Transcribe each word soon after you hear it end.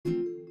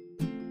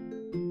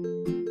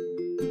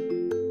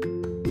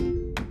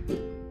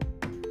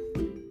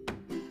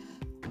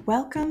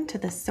Welcome to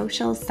the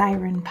Social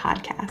Siren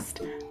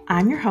Podcast.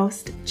 I'm your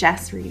host,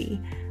 Jess Reedy,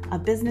 a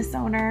business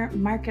owner,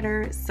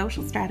 marketer,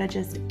 social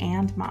strategist,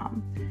 and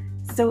mom.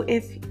 So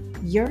if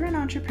you're an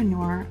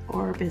entrepreneur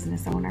or a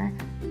business owner,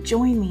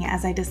 join me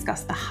as I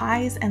discuss the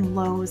highs and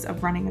lows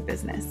of running a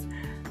business.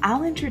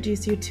 I'll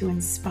introduce you to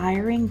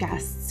inspiring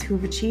guests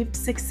who've achieved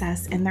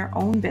success in their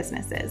own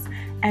businesses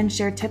and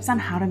share tips on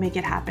how to make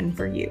it happen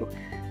for you.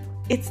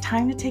 It's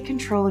time to take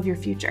control of your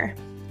future.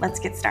 Let's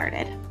get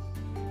started.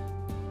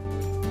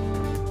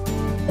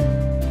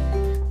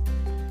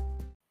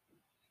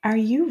 Are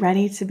you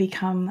ready to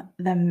become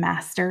the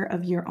master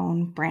of your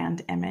own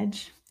brand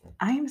image?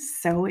 I am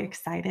so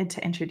excited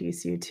to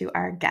introduce you to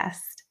our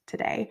guest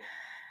today,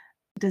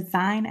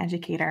 design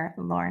educator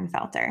Lauren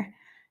Felter.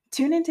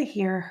 Tune in to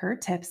hear her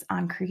tips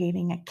on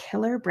creating a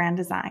killer brand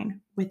design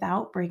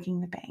without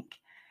breaking the bank.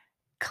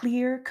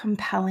 Clear,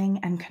 compelling,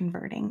 and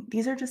converting.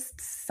 These are just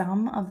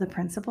some of the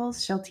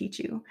principles she'll teach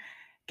you.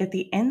 Get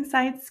the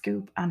inside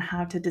scoop on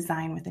how to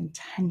design with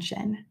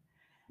intention.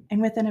 And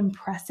with an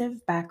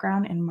impressive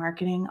background in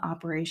marketing,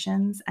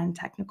 operations, and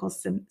technical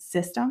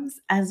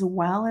systems, as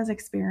well as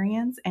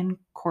experience in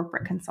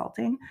corporate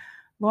consulting,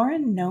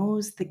 Lauren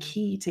knows the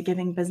key to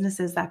giving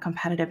businesses that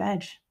competitive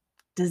edge: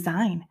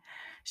 design.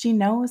 She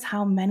knows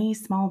how many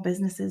small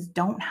businesses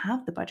don't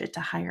have the budget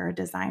to hire a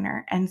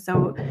designer, and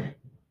so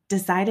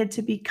decided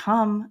to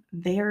become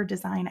their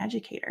design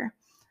educator.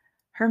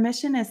 Her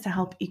mission is to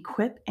help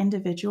equip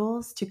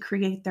individuals to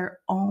create their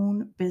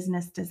own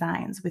business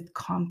designs with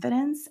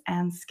confidence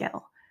and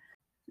skill.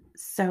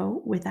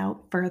 So,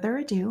 without further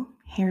ado,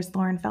 here's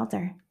Lauren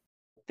Felter.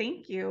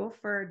 Thank you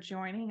for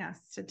joining us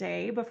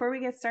today. Before we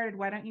get started,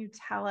 why don't you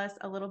tell us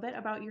a little bit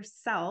about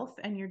yourself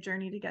and your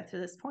journey to get to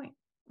this point?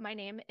 My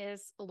name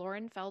is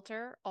Lauren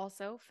Felter,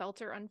 also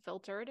Felter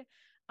Unfiltered.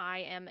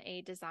 I am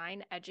a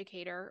design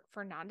educator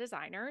for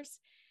non-designers.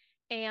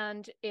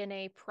 And in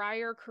a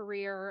prior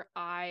career,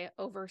 I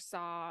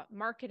oversaw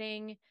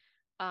marketing,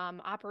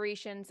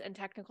 operations, and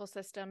technical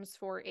systems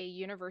for a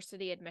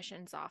university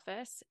admissions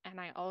office.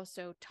 And I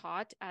also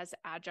taught as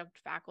adjunct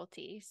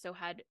faculty, so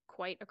had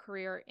quite a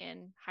career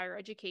in higher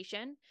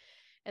education.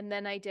 And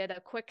then I did a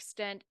quick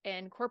stint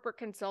in corporate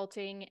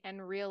consulting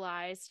and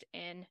realized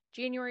in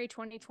January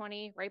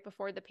 2020, right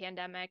before the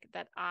pandemic,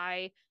 that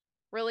I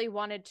really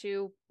wanted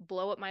to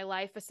blow up my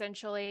life,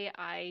 essentially.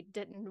 I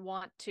didn't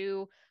want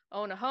to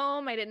own a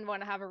home. I didn't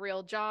want to have a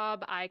real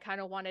job. I kind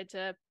of wanted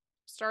to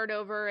start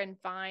over and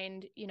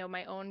find,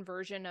 my own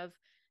version of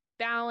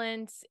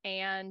balance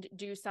and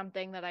do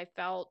something that I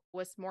felt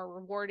was more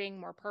rewarding,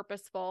 more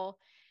purposeful.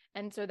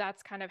 And so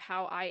that's kind of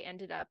how I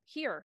ended up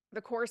here.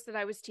 The course that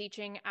I was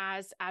teaching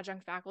as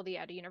adjunct faculty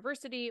at a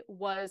university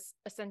was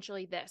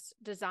essentially this: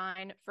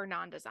 design for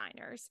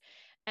non-designers.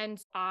 And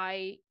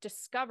I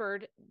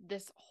discovered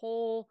this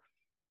whole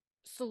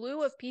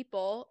slew of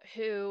people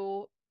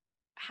who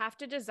have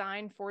to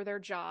design for their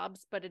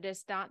jobs, but it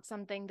is not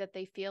something that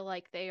they feel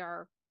like they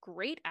are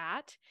great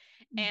at.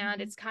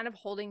 And it's kind of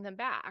holding them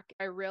back.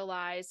 I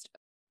realized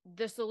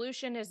the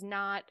solution is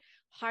not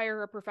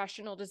hire a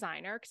professional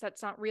designer, because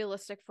that's not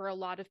realistic for a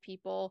lot of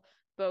people,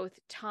 both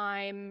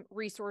time,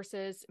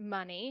 resources,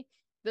 money.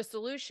 The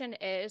solution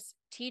is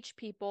teach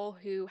people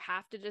who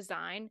have to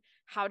design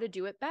how to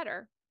do it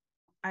better.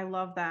 I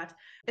love that.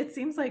 It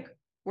seems like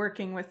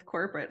working with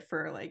corporate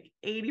for like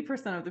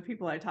 80% of the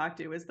people I talk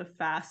to is the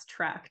fast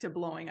track to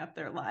blowing up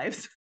their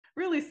lives.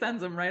 Really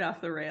sends them right off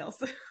the rails.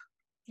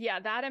 Yeah,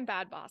 that and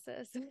bad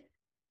bosses.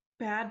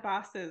 Bad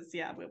bosses.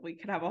 Yeah, we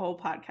could have a whole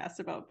podcast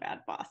about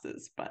bad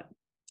bosses, but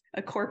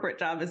a corporate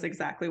job is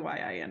exactly why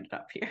I ended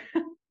up here.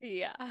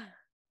 Yeah.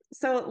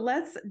 So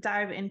let's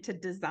dive into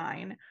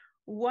design.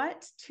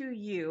 What to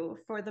you,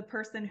 for the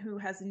person who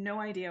has no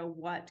idea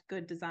what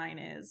good design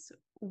is,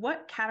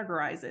 what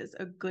categorizes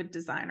a good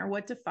design, or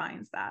what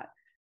defines that?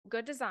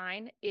 Good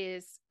design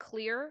is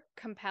clear,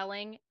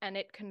 compelling, and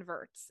it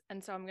converts.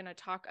 And so I'm going to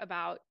talk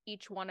about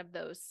each one of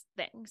those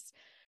things.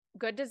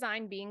 Good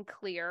design being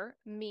clear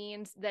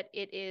means that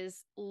it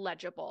is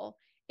legible.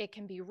 It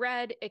can be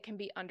read, it can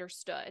be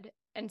understood.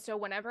 And so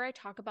whenever I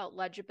talk about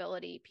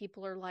legibility,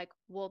 people are like,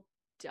 well,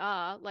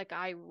 duh, like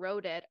I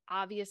wrote it.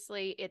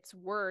 Obviously, it's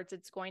words,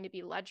 it's going to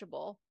be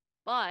legible.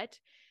 But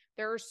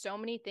there are so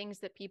many things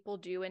that people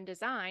do in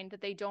design that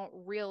they don't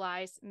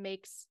realize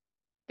makes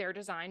their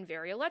design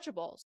very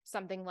illegible.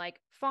 Something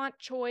like font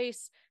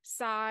choice,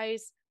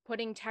 size,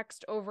 putting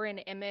text over an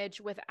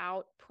image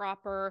without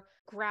proper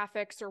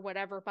graphics or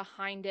whatever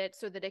behind it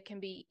so that it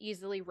can be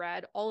easily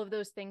read. All of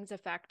those things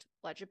affect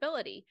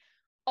legibility.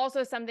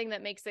 Also, something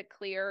that makes it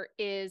clear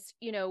is,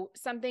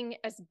 something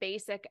as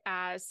basic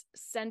as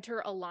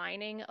center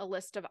aligning a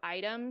list of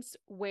items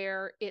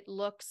where it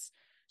looks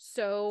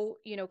so,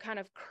 kind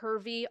of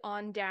curvy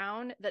on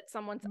down that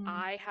someone's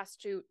eye has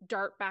to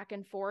dart back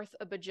and forth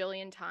a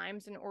bajillion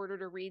times in order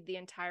to read the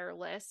entire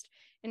list,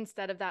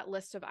 instead of that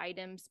list of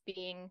items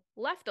being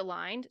left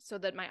aligned so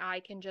that my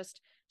eye can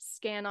just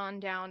scan on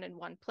down in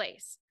one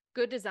place.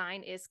 Good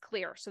design is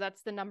clear. So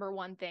that's the number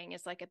one thing,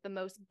 is like at the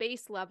most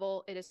base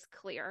level, it is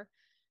clear.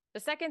 The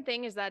second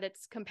thing is that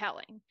it's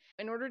compelling.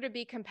 In order to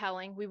be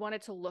compelling, we want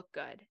it to look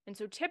good. And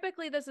so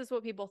typically this is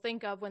what people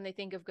think of when they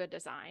think of good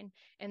design.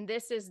 And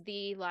this is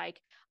the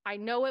like, I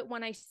know it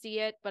when I see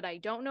it, but I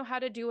don't know how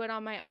to do it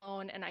on my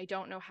own and I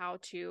don't know how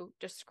to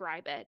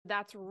describe it.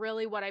 That's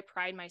really what I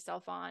pride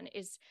myself on,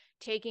 is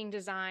taking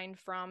design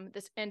from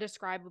this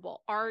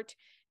indescribable art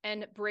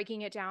and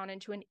breaking it down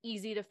into an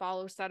easy to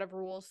follow set of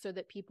rules so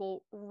that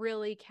people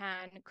really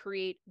can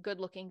create good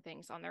looking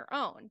things on their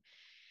own.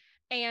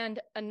 And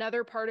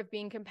another part of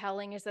being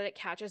compelling is that it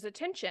catches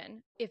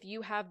attention. If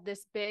you have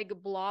this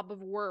big blob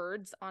of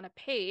words on a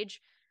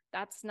page,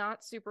 that's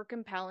not super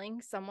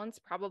compelling. Someone's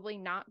probably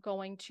not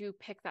going to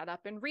pick that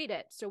up and read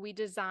it. So we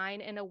design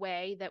in a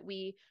way that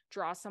we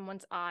draw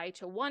someone's eye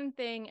to one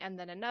thing and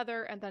then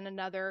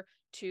another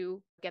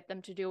to get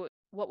them to do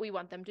what we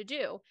want them to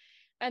do.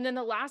 And then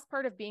the last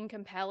part of being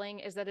compelling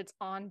is that it's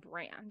on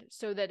brand,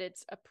 so that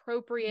it's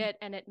appropriate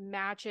and it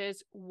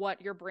matches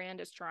what your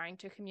brand is trying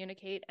to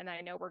communicate. And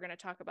I know we're going to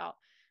talk about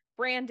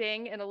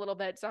branding in a little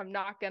bit, so I'm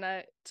not going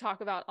to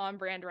talk about on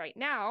brand right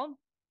now.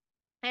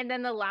 And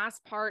then the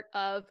last part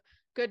of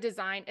good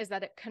design is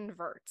that it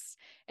converts.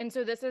 And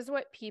so this is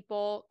what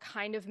people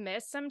kind of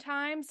miss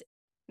sometimes.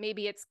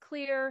 Maybe it's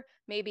clear,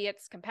 maybe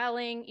it's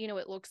compelling,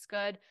 it looks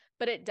good,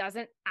 but it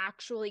doesn't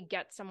actually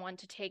get someone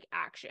to take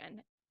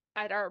action.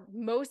 At our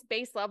most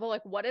base level,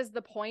 like, what is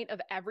the point of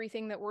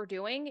everything that we're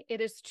doing? It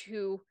is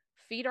to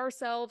feed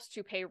ourselves,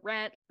 to pay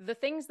rent. The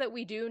things that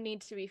we do need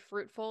to be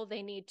fruitful.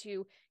 They need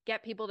to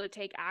get people to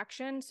take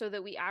action so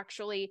that we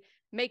actually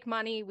make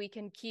money. We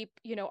can keep,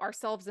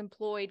 ourselves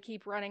employed,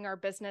 keep running our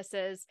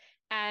businesses,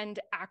 and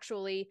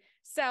actually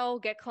sell,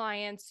 get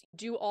clients,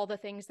 do all the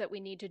things that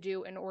we need to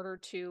do in order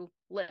to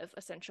live,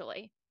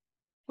 essentially.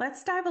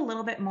 Let's dive a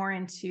little bit more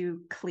into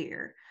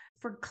clear.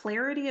 For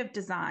clarity of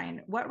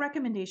design, what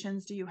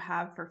recommendations do you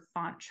have for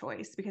font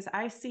choice? Because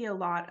I see a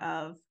lot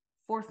of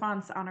four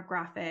fonts on a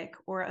graphic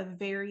or a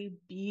very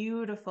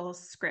beautiful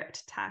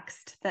script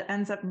text that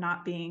ends up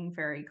not being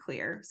very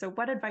clear. So,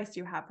 what advice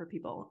do you have for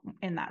people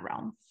in that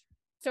realm?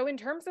 So, in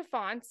terms of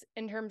fonts,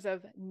 in terms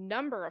of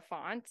number of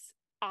fonts,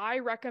 I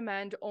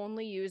recommend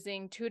only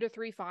using 2 to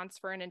 3 fonts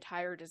for an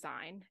entire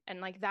design.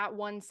 And like that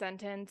one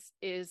sentence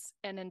is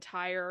an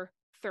entire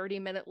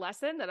 30-minute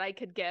lesson that I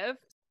could give.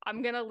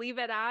 I'm going to leave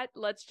it at,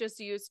 let's just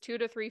use 2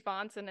 to 3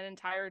 fonts in an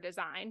entire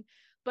design.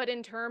 But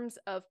in terms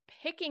of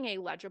picking a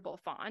legible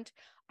font,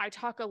 I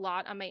talk a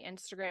lot on my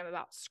Instagram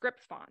about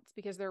script fonts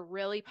because they're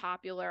really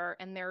popular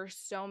and there are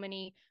so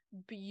many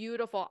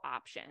beautiful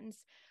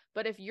options.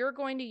 But if you're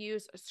going to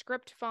use a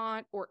script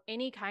font or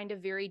any kind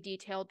of very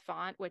detailed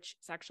font, which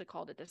is actually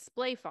called a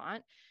display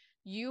font,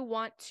 you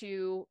want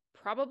to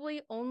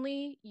probably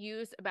only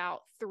use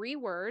about 3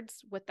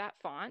 words with that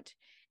font.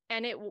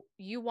 And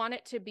you want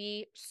it to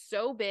be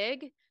so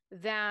big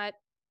that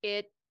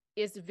it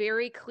is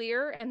very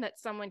clear and that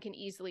someone can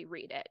easily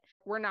read it.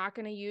 We're not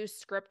going to use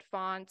script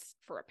fonts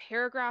for a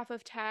paragraph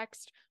of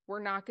text.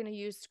 We're not going to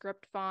use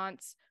script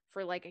fonts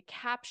for like a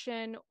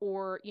caption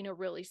or,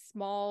 really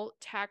small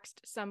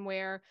text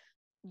somewhere.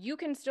 You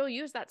can still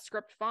use that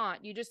script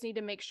font. You just need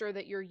to make sure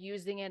that you're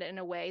using it in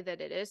a way that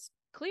it is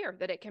clear,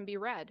 that it can be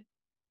read.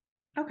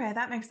 Okay,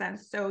 that makes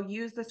sense. So,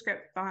 use the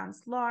script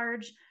fonts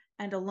large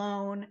and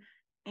alone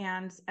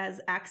and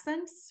as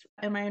accents.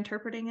 Am I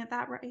interpreting it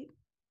that right?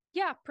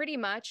 Yeah, pretty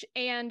much.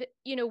 And,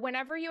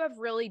 whenever you have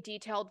really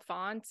detailed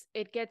fonts,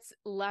 it gets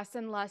less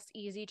and less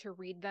easy to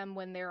read them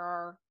when there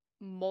are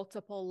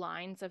multiple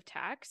lines of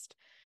text.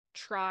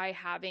 Try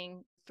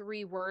having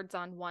 3 words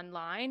on one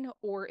line,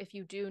 or if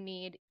you do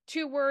need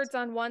 2 words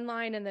on one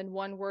line and then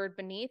 1 word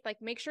beneath,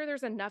 like make sure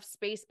there's enough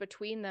space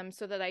between them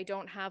so that I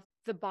don't have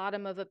the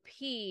bottom of a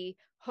P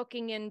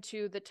hooking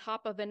into the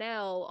top of an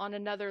L on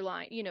another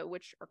line,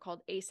 which are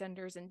called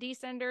ascenders and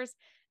descenders.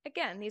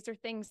 Again, these are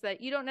things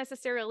that you don't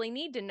necessarily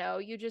need to know.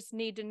 You just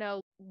need to know,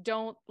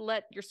 don't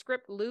let your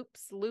script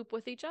loops loop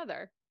with each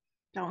other.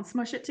 Don't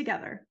smush it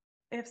together.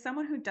 If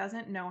someone who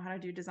doesn't know how to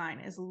do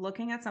design is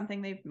looking at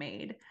something they've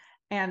made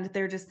and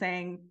they're just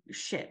saying,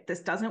 shit,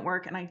 this doesn't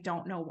work and I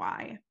don't know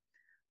why,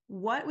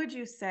 what would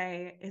you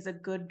say is a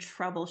good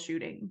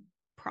troubleshooting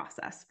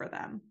process for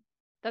them?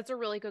 That's a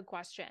really good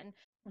question.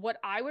 What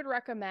I would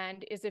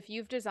recommend is if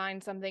you've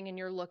designed something and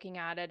you're looking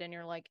at it and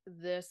you're like,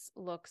 this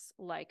looks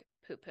like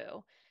poo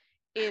poo,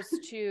 is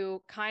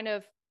to kind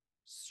of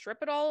strip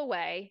it all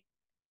away,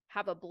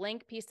 have a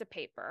blank piece of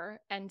paper,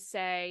 and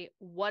say,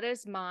 what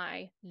is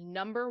my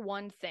number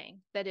one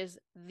thing that is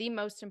the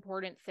most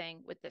important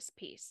thing with this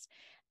piece?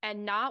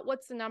 And not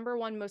what's the number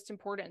one most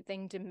important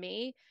thing to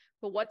me,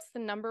 but what's the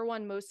number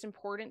one most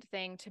important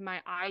thing to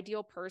my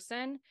ideal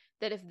person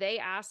that if they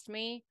asked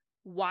me,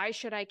 why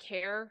should I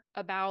care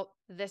about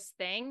this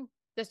thing?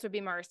 This would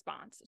be my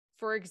response.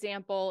 For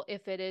example,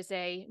 if it is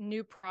a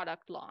new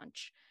product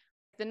launch,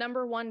 the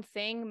number one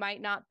thing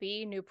might not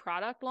be new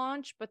product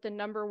launch, but the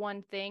number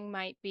one thing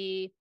might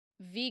be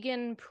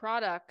vegan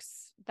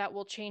products that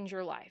will change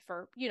your life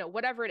or,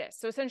 whatever it is.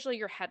 So essentially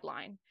your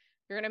headline,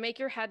 you're going to make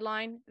your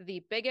headline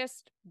the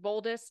biggest,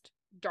 boldest,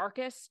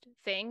 darkest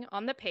thing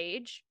on the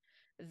page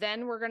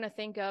Then we're going to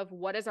think of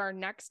what is our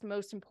next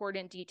most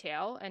important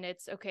detail. And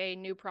it's okay,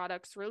 new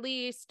products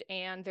released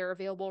and they're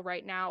available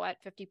right now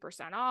at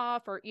 50%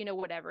 off, or,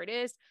 whatever it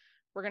is.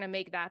 We're going to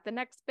make that the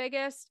next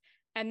biggest.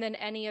 And then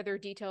any other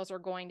details are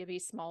going to be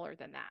smaller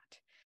than that.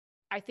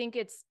 I think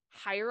it's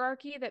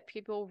hierarchy that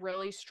people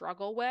really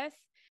struggle with.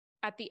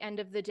 At the end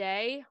of the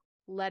day,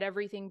 let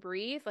everything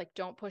breathe. Like,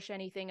 don't push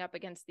anything up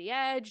against the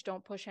edge.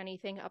 Don't push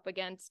anything up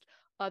against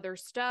other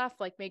stuff.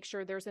 Like, make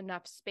sure there's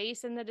enough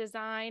space in the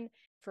design.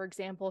 For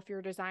example, if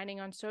you're designing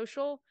on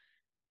social,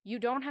 you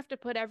don't have to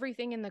put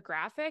everything in the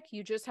graphic.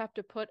 You just have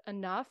to put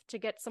enough to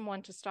get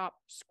someone to stop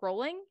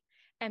scrolling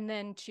and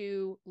then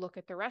to look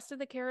at the rest of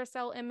the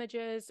carousel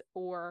images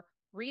or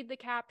read the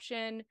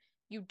caption.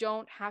 You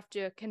don't have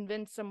to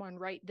convince someone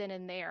right then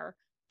and there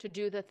to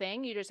do the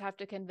thing. You just have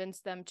to convince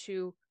them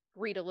to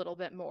read a little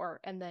bit more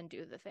and then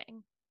do the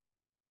thing.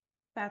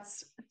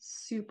 That's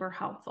super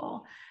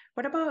helpful.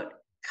 What about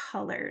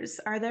colors?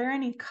 Are there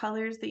any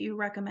colors that you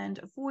recommend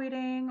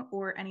avoiding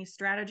or any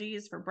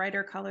strategies for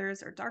brighter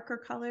colors or darker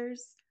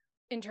colors?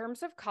 In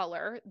terms of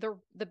color,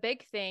 the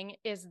big thing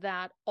is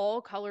that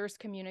all colors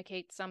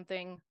communicate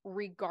something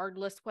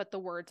regardless what the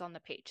words on the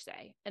page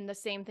say. And the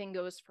same thing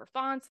goes for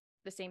fonts,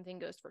 the same thing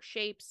goes for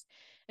shapes.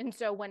 And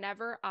so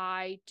whenever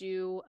I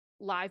do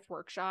live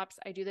workshops,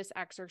 I do this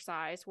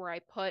exercise where I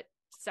put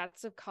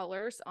sets of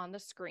colors on the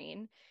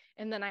screen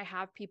and then I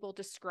have people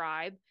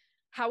describe,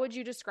 how would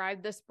you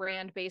describe this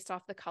brand based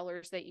off the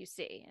colors that you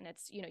see? And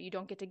it's, you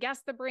don't get to guess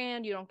the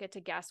brand, you don't get to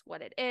guess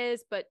what it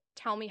is, but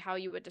tell me how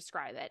you would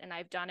describe it. And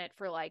I've done it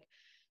for like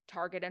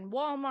Target and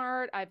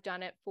Walmart. I've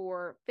done it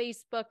for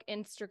Facebook,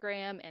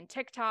 Instagram, and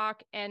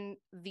TikTok, and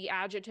the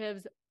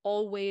adjectives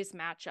always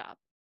match up.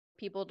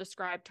 People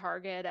describe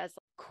Target as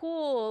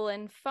cool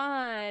and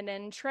fun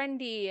and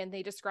trendy, and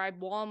they describe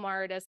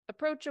Walmart as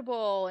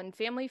approachable and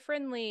family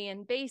friendly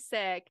and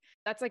basic.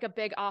 That's like a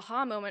big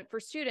aha moment for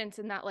students,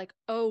 in that, like,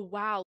 oh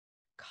wow,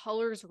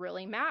 colors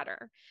really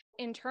matter.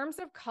 In terms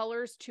of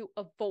colors to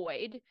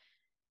avoid,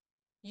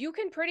 you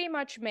can pretty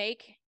much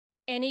make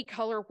any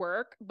color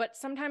work, but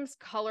sometimes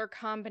color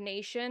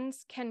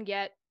combinations can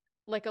get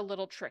like a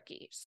little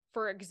tricky.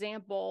 For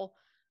example,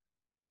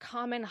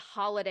 common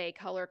holiday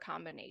color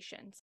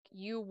combinations.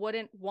 You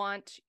wouldn't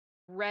want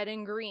red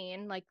and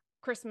green, like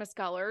Christmas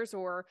colors,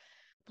 or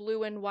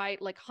blue and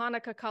white, like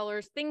Hanukkah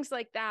colors, things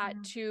like that,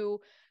 to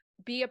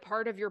be a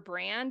part of your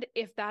brand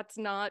if that's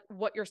not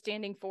what you're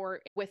standing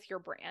for with your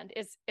brand.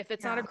 Is if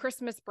it's not a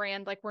Christmas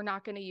brand, like, we're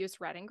not going to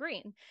use red and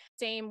green.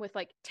 Same with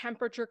like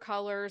temperature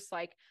colors,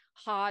 like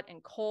hot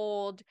and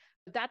cold.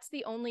 That's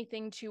the only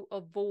thing to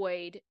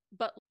avoid,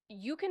 but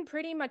you can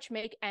pretty much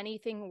make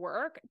anything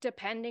work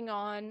depending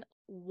on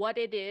what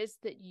it is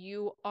that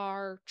you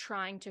are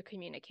trying to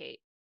communicate.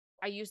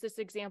 I used this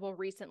example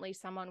recently.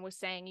 Someone was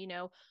saying,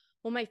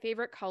 well, my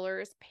favorite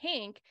color is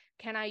pink.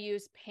 Can I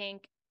use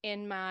pink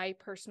in my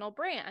personal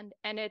brand?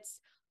 And it's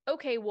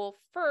okay, well,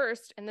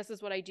 first, and this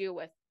is what I do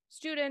with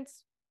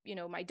students,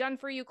 my done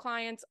for you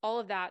clients, all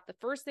of that. The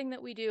first thing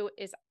that we do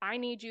is I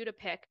need you to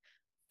pick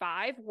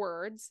 5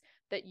 words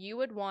that you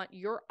would want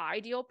your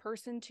ideal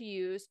person to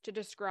use to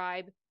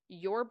describe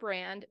your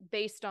brand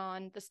based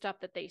on the stuff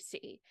that they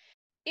see.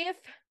 If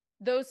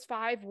those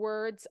 5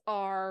 words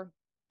are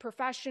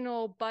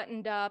professional,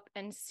 buttoned up,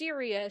 and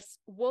serious,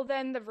 well,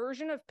 then the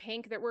version of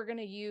pink that we're going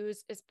to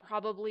use is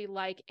probably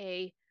like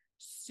a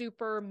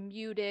super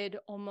muted,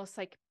 almost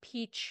like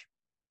peach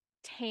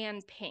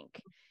tan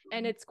pink.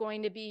 And it's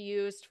going to be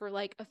used for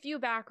like a few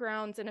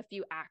backgrounds and a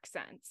few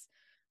accents.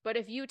 But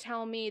if you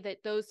tell me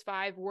that those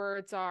 5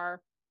 words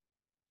are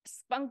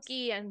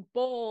spunky and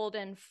bold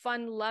and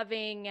fun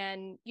loving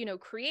and,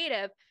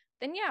 creative,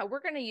 then yeah, we're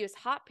going to use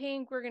hot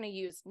pink, we're going to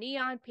use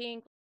neon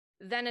pink,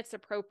 then it's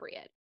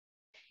appropriate.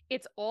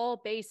 It's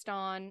all based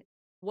on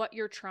what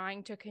you're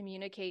trying to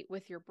communicate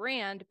with your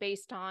brand,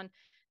 based on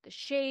the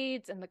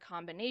shades and the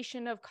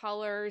combination of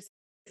colors.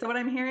 So what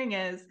I'm hearing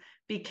is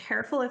be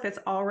careful if it's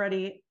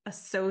already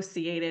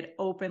associated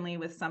openly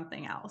with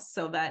something else,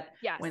 so that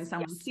when Yes,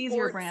 someone sees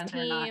your sports brand,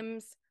 they're not.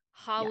 teams,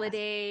 Yes,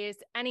 holidays,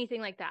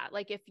 anything like that.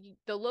 Like, if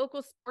the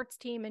local sports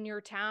team in your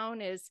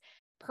town is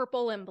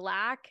purple and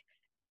black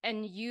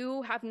and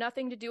you have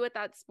nothing to do with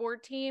that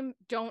sport team,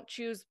 don't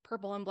choose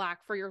purple and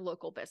black for your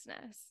local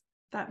business.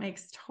 that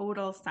makes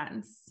total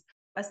sense.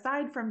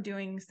 Aside from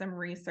doing some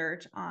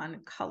research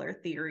on color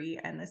theory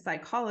and the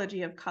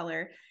psychology of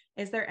color,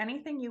 is there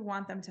anything you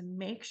want them to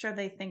make sure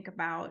they think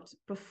about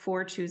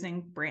before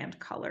choosing brand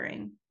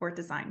coloring or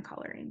design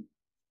coloring?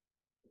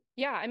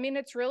 Yeah, I mean,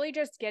 it's really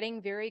just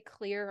getting very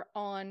clear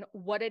on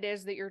what it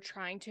is that you're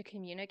trying to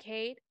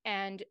communicate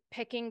and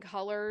picking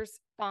colors,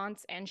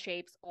 fonts, and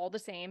shapes all the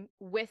same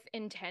with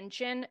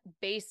intention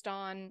based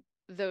on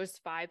those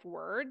 5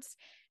 words,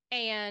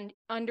 and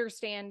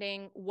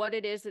understanding what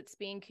it is that's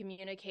being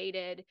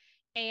communicated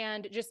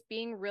and just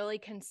being really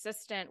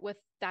consistent with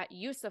that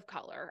use of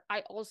color. I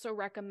also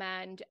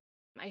recommend,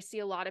 I see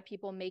a lot of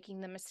people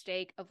making the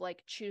mistake of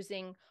like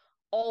choosing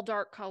all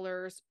dark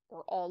colors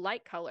or all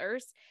light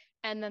colors.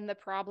 And then the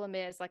problem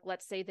is, like,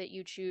 let's say that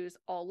you choose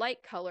all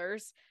light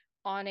colors.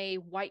 on a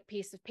white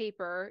piece of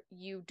paper,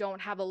 you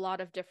don't have a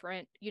lot of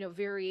different,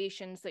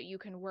 variations that you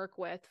can work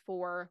with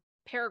for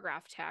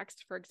paragraph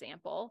text, for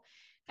example.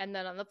 And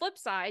then on the flip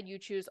side, you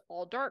choose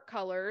all dark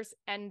colors,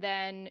 and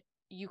then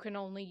you can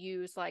only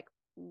use like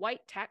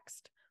white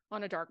text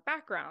on a dark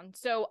background.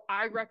 So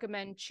I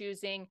recommend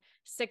choosing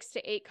 6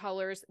 to 8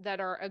 colors that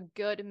are a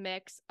good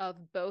mix of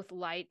both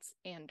lights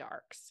and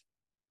darks.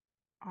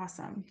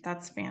 Awesome.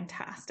 That's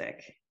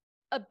fantastic.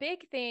 A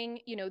big thing,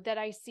 that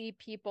I see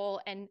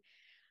people, and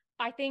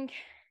I think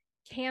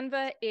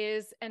Canva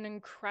is an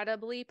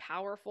incredibly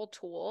powerful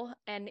tool,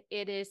 and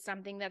it is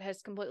something that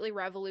has completely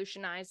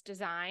revolutionized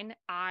design.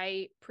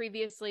 I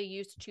previously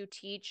used to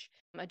teach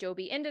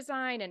Adobe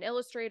InDesign and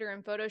Illustrator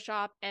and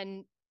Photoshop,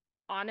 and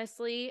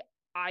honestly,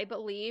 I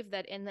believe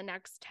that in the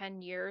next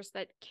 10 years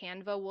that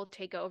Canva will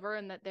take over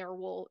and that there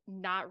will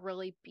not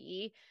really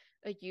be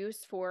a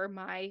use for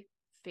my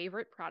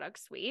favorite product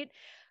suite.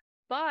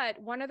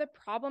 But one of the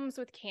problems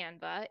with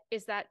Canva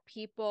is that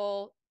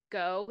people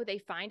they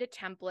find a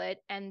template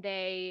and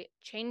they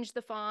change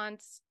the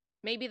fonts,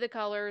 maybe the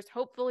colors,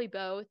 hopefully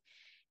both.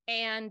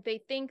 And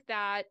they think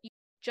that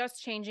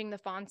just changing the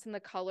fonts and the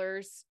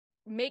colors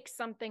makes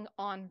something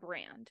on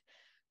brand.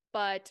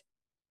 But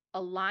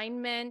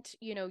alignment,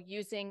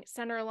 using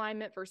center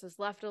alignment versus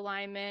left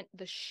alignment,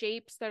 the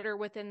shapes that are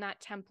within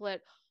that template,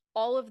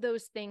 all of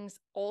those things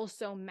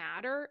also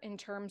matter in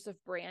terms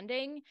of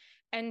branding.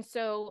 And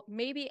so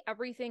maybe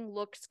everything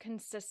looks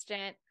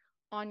consistent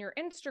on your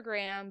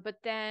Instagram, but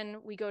then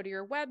we go to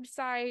your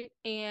website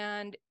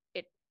and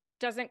it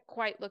doesn't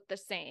quite look the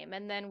same.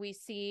 And then we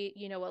see,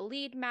 a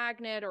lead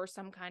magnet or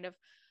some kind of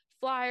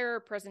flyer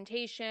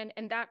presentation,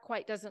 and that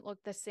quite doesn't look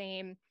the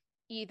same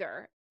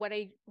either. What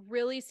I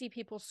really see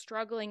people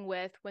struggling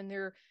with when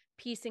they're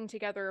piecing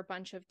together a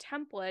bunch of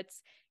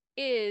templates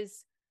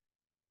is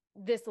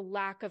this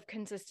lack of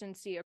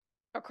consistency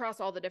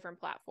across all the different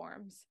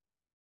platforms.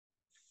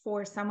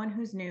 For someone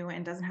who's new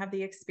and doesn't have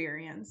the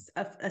experience,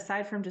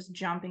 aside from just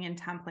jumping in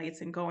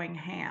templates and going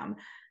ham,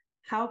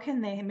 how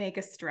can they make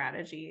a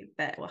strategy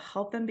that will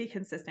help them be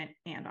consistent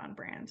and on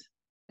brand?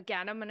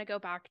 Again, I'm going to go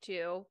back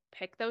to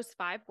pick those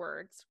 5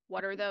 words.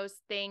 What are those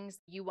things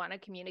you want to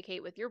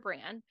communicate with your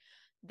brand?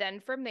 Then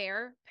from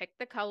there, pick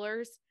the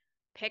colors,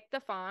 pick the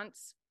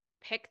fonts,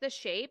 pick the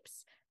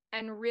shapes,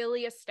 and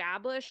really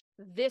establish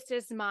this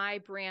is my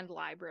brand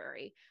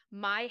library.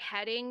 My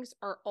headings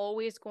are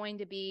always going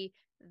to be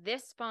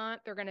this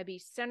font. They're going to be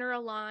center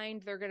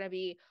aligned. They're going to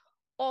be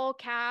all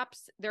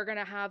caps. They're going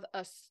to have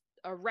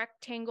a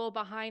rectangle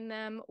behind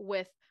them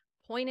with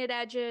pointed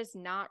edges,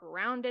 not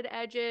rounded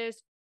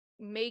edges,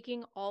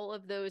 making all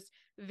of those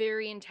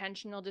very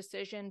intentional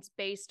decisions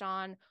based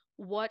on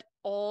what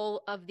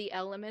all of the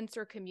elements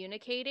are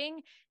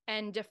communicating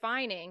and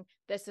defining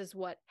this is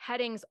what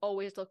headings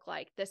always look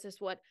like. This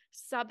is what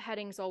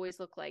subheadings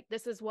always look like.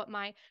 This is what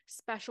my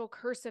special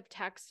cursive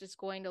text is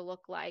going to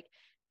look like.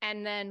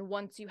 And then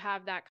once you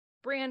have that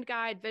brand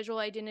guide, visual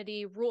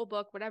identity, rule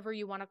book, whatever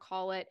you want to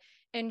call it,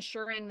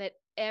 ensuring that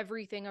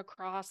everything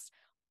across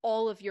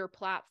all of your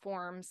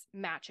platforms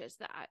matches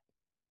that.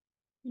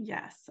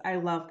 Yes, I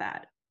love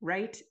that.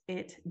 Write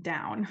it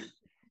down.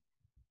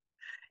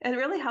 It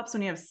really helps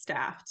when you have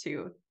staff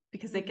too,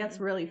 because it gets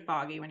Mm-hmm. really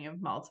foggy when you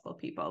have multiple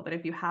people. But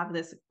if you have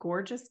this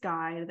gorgeous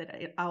guide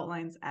that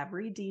outlines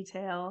every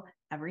detail,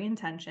 every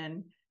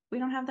intention, we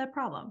don't have that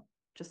problem.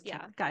 Just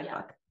check Yeah. the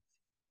guidebook.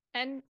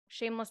 And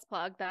shameless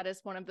plug, that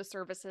is one of the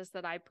services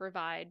that I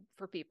provide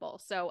for people.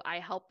 So I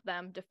help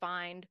them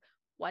define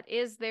what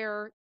is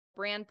their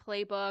brand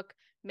playbook,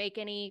 make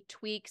any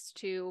tweaks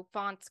to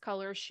fonts,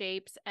 colors,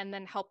 shapes, and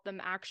then help them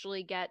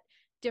actually get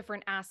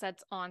different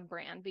assets on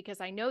brand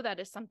because I know that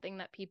is something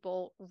that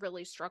people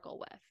really struggle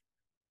with.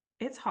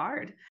 It's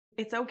hard.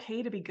 It's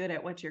okay to be good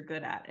at what you're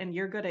good at, and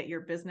you're good at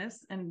your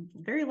business, and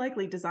very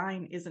likely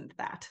design isn't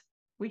that.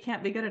 We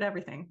can't be good at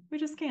everything. We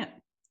just can't.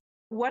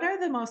 What are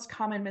the most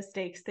common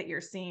mistakes that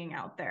you're seeing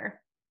out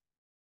there?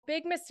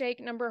 Big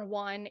mistake number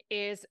one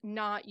is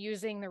not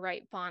using the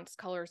right fonts,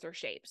 colors, or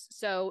shapes.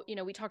 So,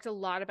 we talked a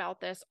lot about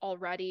this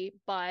already,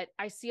 but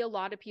I see a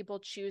lot of people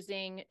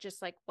choosing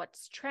just like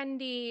what's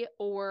trendy,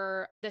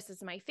 or this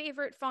is my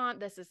favorite font,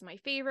 this is my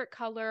favorite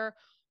color,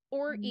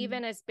 or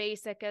even as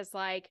basic as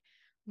like,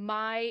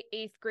 my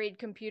 8th grade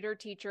computer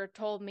teacher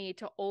told me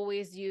to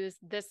always use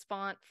this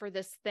font for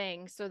this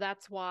thing. So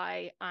that's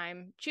why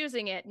I'm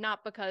choosing it,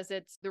 not because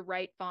it's the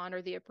right font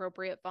or the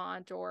appropriate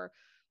font or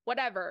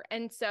whatever.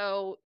 And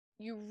so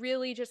you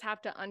really just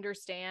have to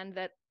understand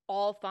that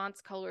all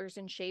fonts, colors,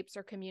 and shapes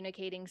are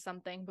communicating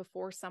something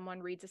before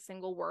someone reads a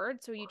single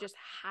word. So you just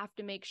have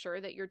to make sure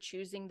that you're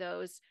choosing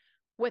those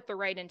with the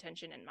right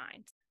intention in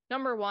mind.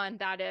 Number one,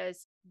 that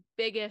is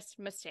biggest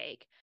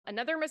mistake.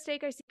 Another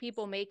mistake I see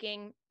people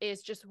making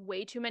is just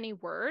way too many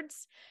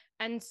words.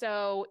 And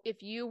so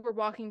if you were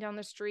walking down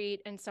the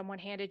street and someone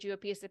handed you a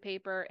piece of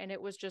paper and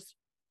it was just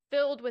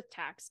filled with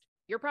text,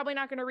 you're probably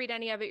not going to read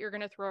any of it. You're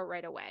going to throw it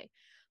right away.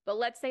 But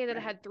let's say that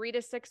it had 3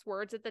 to 6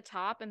 words at the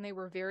top and they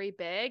were very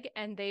big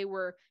and they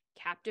were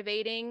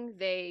captivating.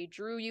 They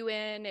drew you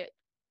in.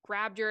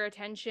 grabbed your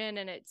attention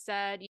and it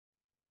said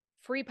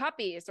free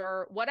puppies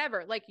or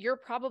whatever, like you're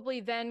probably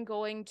then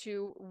going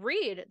to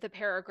read the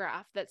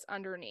paragraph that's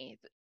underneath.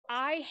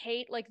 I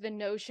hate like the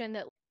notion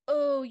that,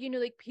 oh,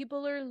 like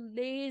people are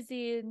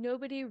lazy,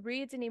 nobody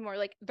reads anymore.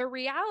 Like the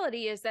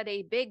reality is that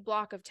a big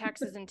block of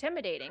text is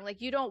intimidating.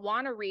 Like you don't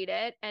want to read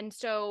it. And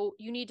so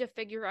you need to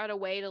figure out a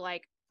way to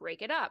like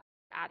break it up,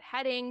 add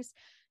headings.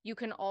 You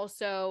can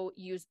also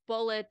use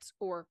bullets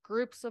or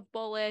groups of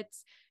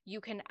bullets. You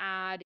can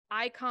add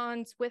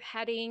icons with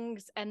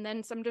headings and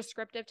then some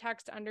descriptive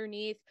text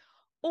underneath.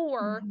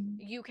 Or Mhm.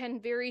 you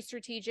can very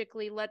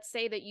strategically, let's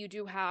say that you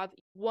do have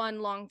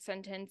one long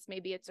sentence,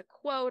 maybe it's a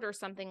quote or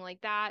something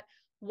like that.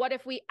 What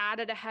if we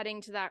added a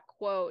heading to that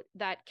quote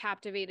that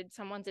captivated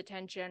someone's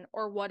attention?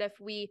 Or what if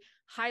we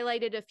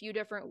highlighted a few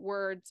different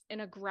words in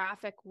a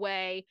graphic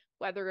way,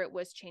 whether it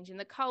was changing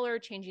the color,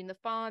 changing the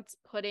fonts,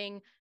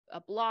 putting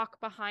a block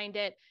behind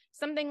it,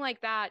 something like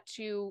that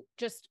to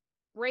just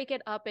break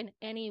it up in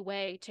any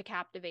way to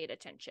captivate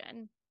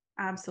attention.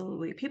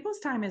 Absolutely. People's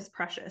time is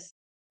precious.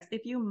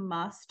 If you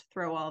must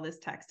throw all this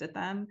text at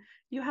them,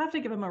 you have to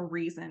give them a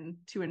reason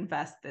to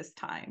invest this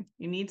time.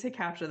 You need to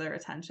capture their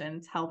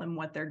attention, tell them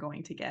what they're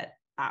going to get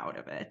out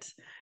of it.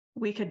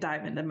 We could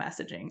dive into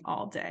messaging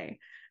all day,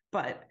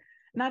 but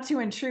not to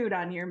intrude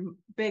on your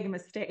big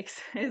mistakes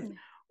is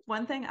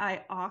one thing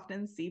I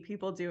often see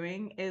people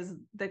doing is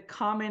the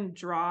common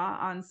draw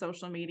on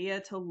social media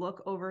to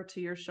look over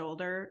to your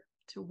shoulder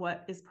to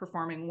what is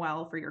performing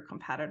well for your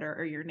competitor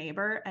or your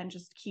neighbor and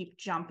just keep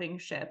jumping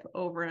ship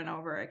over and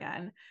over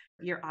again.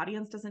 Your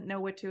audience doesn't know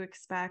what to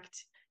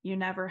expect. You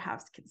never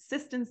have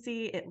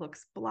consistency. It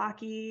looks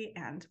blocky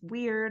and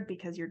weird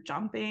because you're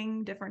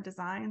jumping different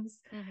designs.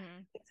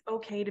 Mm-hmm. It's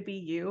okay to be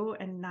you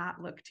and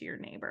not look to your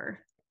neighbor.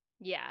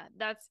 Yeah,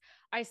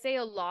 I say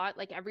a lot,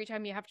 like every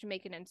time you have to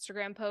make an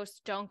Instagram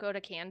post, don't go to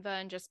Canva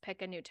and just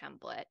pick a new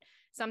template.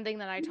 Something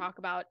that I talk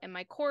about in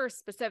my course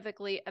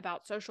specifically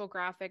about social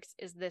graphics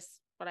is this,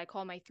 what I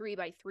call my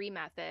 3x3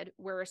 method,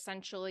 where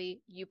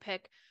essentially you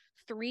pick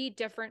three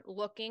different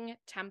looking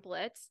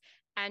templates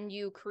and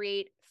you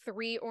create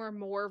three or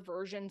more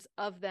versions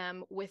of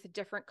them with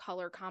different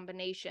color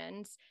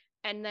combinations.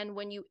 And then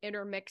when you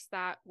intermix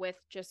that with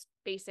just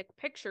basic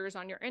pictures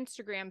on your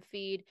Instagram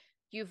feed,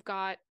 you've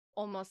got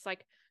almost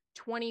like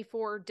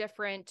 24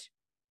 different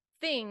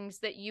things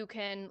that you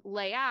can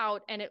lay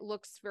out and it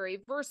looks very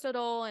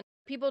versatile, and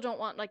people don't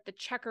want like the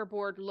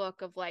checkerboard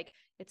look of like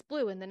it's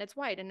blue and then it's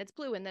white and it's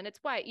blue and then it's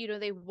white.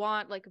 They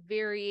want like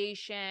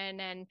variation.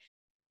 And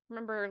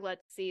remember,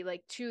 let's see,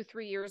 like 2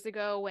 3 years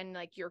ago when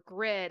like your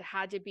grid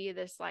had to be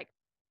this like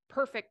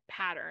perfect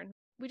pattern,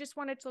 we just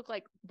wanted to look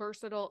like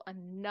versatile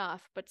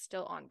enough but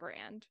still on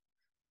brand.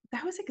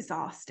 That was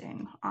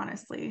exhausting,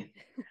 honestly.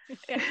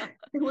 Yeah.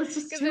 It was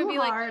just Because it'd too be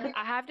like, hard.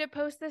 I have to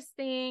post this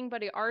thing,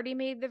 but I already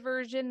made the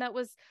version that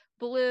was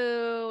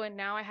blue, and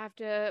now I have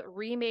to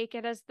remake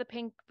it as the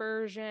pink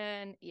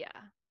version. Yeah.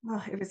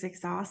 Oh, it was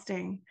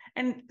exhausting.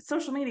 And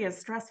social media is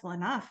stressful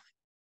enough.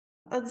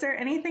 Is there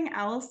anything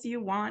else you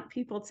want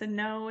people to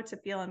know to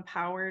feel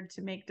empowered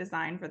to make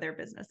design for their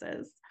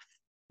businesses?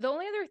 The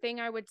only other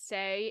thing I would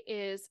say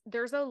is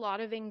there's a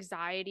lot of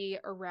anxiety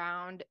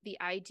around the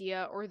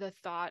idea or the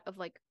thought of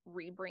like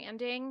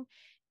rebranding.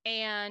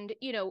 And,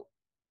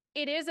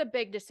 it is a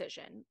big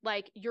decision.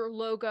 Like your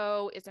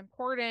logo is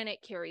important,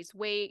 it carries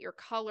weight, your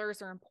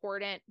colors are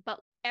important, but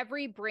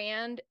every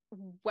brand,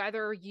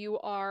 whether you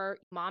are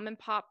mom and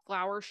pop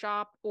flower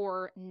shop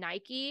or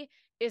Nike,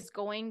 is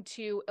going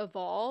to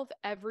evolve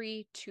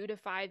every 2 to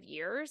 5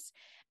 years.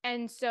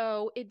 And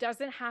so it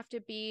doesn't have to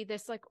be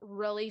this like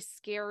really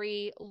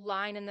scary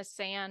line in the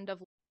sand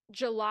of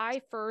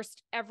July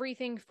 1st,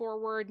 everything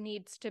forward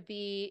needs to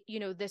be,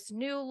 this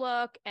new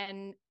look,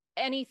 and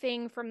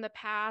anything from the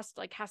past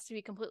like has to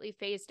be completely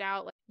phased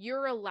out. Like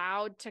you're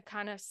allowed to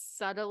kind of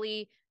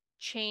subtly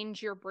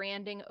change your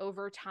branding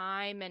over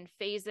time and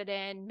phase it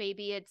in.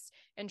 Maybe it's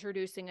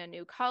introducing a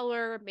new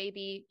color,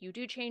 maybe you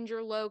do change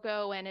your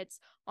logo and it's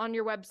on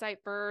your website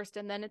first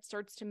and then it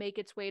starts to make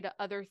its way to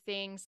other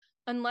things.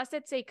 Unless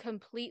it's a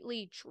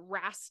completely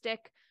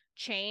drastic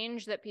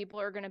change that people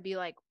are going to be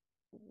like,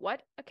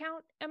 what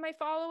account am I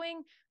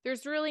following?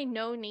 There's really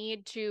no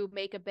need to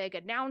make a big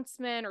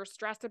announcement or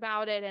stress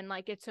about it. And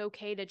like, it's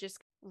okay to just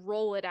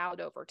roll it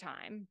out over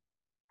time.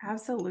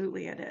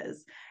 Absolutely, it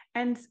is.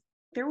 And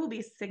there will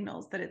be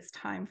signals that it's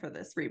time for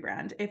this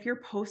rebrand. If your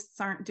posts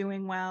aren't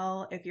doing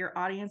well, if your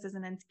audience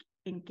isn't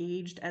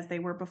engaged as they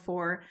were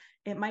before,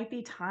 it might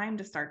be time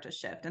to start to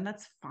shift, and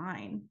that's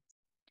fine.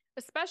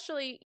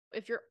 Especially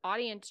if your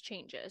audience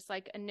changes.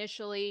 Like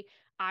initially,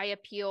 I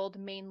appealed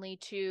mainly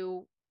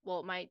to,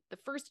 well, the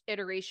first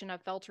iteration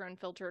of Felter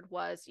Unfiltered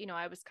was,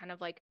 I was kind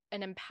of like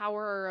an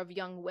empowerer of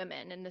young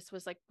women. And this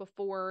was like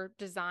before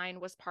design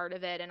was part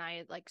of it. And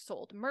I like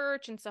sold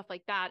merch and stuff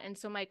like that. And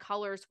so my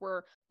colors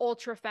were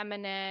ultra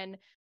feminine.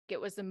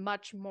 It was a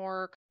much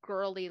more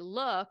girly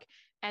look.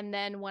 And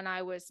then when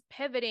I was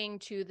pivoting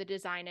to the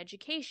design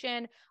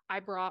education, I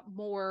brought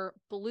more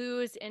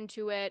blues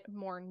into it,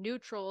 more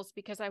neutrals,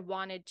 because I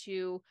wanted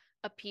to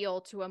appeal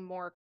to a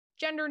more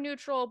gender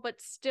neutral, but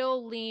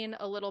still lean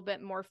a little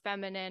bit more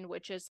feminine,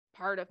 which is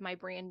part of my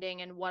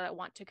branding and what I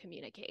want to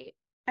communicate.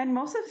 And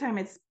most of the time,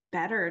 it's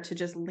better to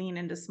just lean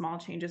into small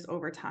changes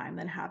over time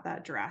than have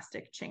that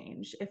drastic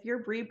change. If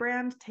your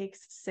rebrand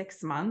takes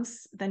 6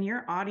 months, then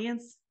your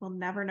audience will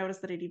never notice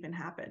that it even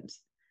happened.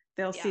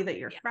 They'll see Yeah. that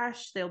you're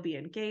fresh, they'll be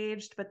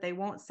engaged, but they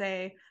won't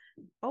say,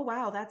 oh,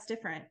 wow, that's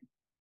different.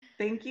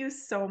 Thank you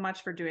so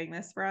much for doing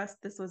this for us.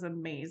 This was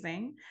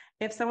amazing.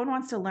 If someone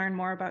wants to learn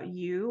more about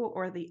you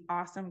or the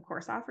awesome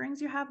course offerings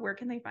you have, where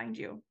can they find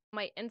you?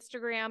 My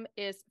Instagram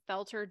is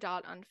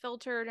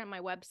felter.unfiltered and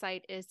my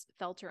website is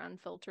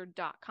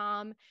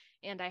felterunfiltered.com.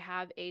 And I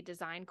have a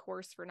design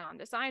course for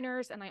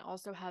non-designers, and I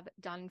also have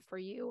done for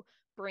you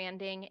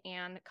branding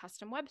and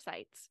custom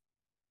websites.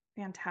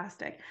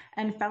 Fantastic.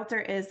 And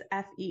Felter is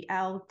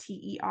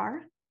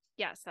Felter.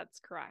 Yes, that's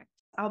correct.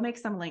 I'll make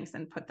some links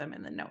and put them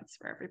in the notes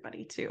for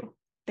everybody too.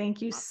 Thank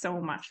you Awesome.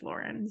 so much,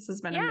 Lauren. This has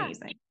been Yeah.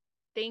 amazing.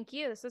 Thank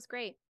you. This was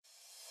great.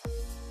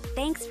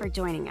 Thanks for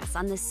joining us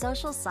on the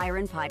Social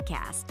Siren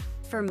Podcast.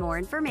 For more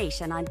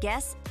information on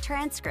guests,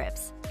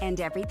 transcripts,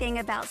 and everything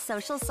about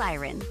Social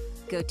Siren,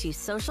 go to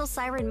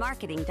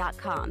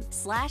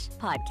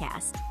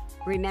socialsirenmarketing.com/podcast.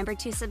 Remember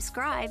to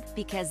subscribe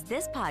because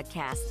this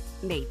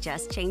podcast may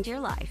just change your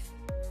life.